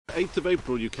8th of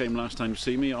April you came last time to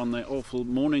see me on the awful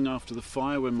morning after the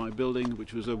fire when my building,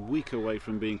 which was a week away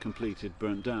from being completed,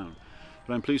 burnt down.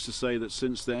 But I'm pleased to say that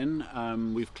since then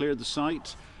we've cleared the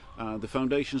site, the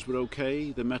foundations were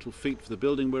okay, the metal feet for the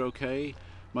building were okay.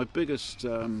 My biggest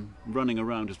running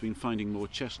around has been finding more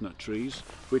chestnut trees,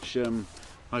 which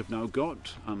I've now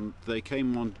got. They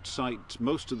came on site,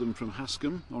 most of them from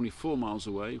Hascombe, only 4 miles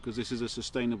away, because this is a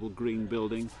sustainable green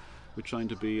building. We're trying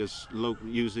to be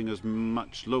using as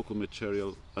much local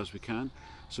material as we can.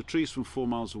 So trees from 4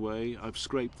 miles away, I've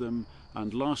scraped them,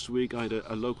 and last week I had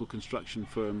a local construction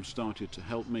firm started to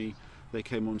help me. They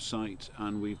came on site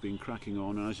and we've been cracking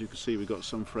on, and as you can see we've got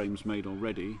some frames made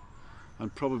already,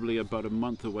 and probably about a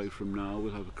month away from now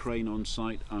we'll have a crane on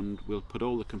site and we'll put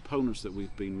all the components that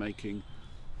we've been making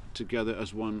together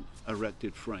as one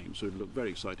erected frame, so it'll look very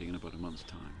exciting in about a month's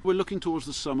time. We're looking towards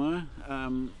the summer.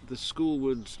 The school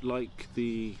would like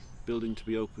the building to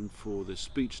be open for the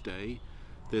speech day.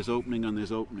 There's opening and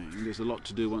there's opening. There's a lot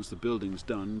to do once the building's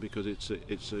done, because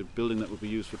it's a building that will be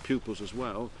used for pupils as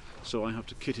well, so I have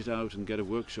to kit it out and get a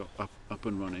workshop up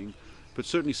and running. But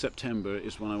certainly September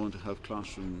is when I want to have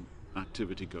classroom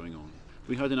activity going on.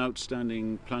 We had an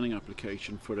outstanding planning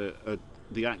application for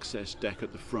the access deck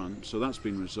at the front, so that's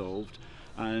been resolved,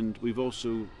 and we've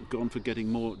also gone for getting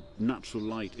more natural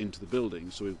light into the building.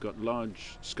 So we've got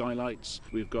large skylights,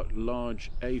 we've got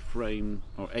large A-frame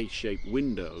or A-shaped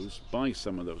windows by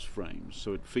some of those frames,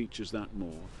 so it features that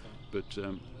more. But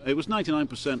it was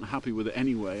 99% happy with it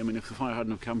anyway. I mean, if the fire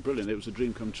hadn't have come, brilliant, it was a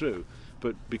dream come true.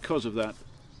 But because of that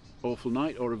awful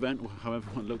night or event, however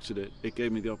one looks at it, it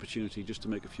gave me the opportunity just to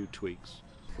make a few tweaks.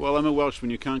 Well, I'm a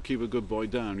Welshman, you can't keep a good boy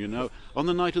down, you know. On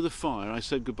the night of the fire, I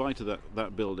said goodbye to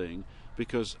that building,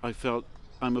 because I felt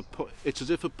it's as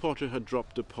if a potter had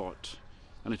dropped a pot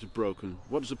and it had broken.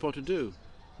 What does a potter do?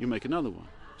 You make another one.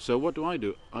 So what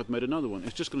do? I've made another one.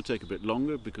 It's just going to take a bit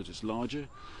longer because it's larger.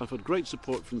 I've had great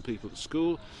support from the people at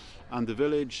school and the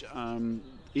village.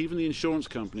 Even the insurance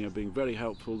company are being very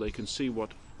helpful. They can see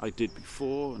what I did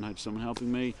before and I had someone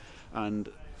helping me, and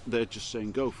they're just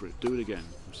saying go for it, do it again.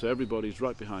 So everybody's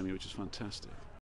right behind me, which is fantastic.